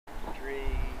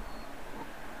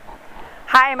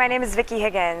Hi, my name is Vicki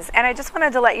Higgins, and I just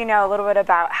wanted to let you know a little bit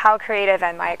about How Creative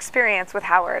and my experience with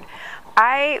Howard.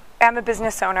 I am a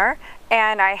business owner,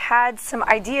 and I had some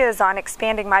ideas on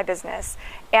expanding my business.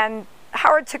 And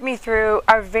Howard took me through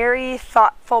a very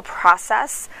thoughtful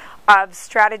process of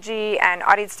strategy and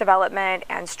audience development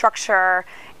and structure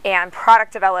and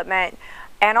product development,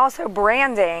 and also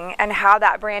branding and how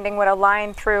that branding would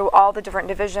align through all the different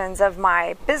divisions of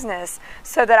my business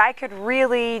so that I could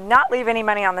really not leave any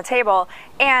money on the table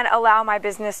and allow my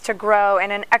business to grow in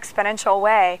an exponential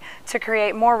way to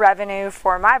create more revenue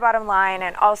for my bottom line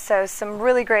and also some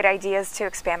really great ideas to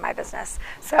expand my business.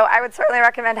 So I would certainly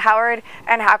recommend Howard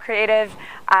and How Creative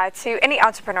to any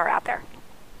entrepreneur out there.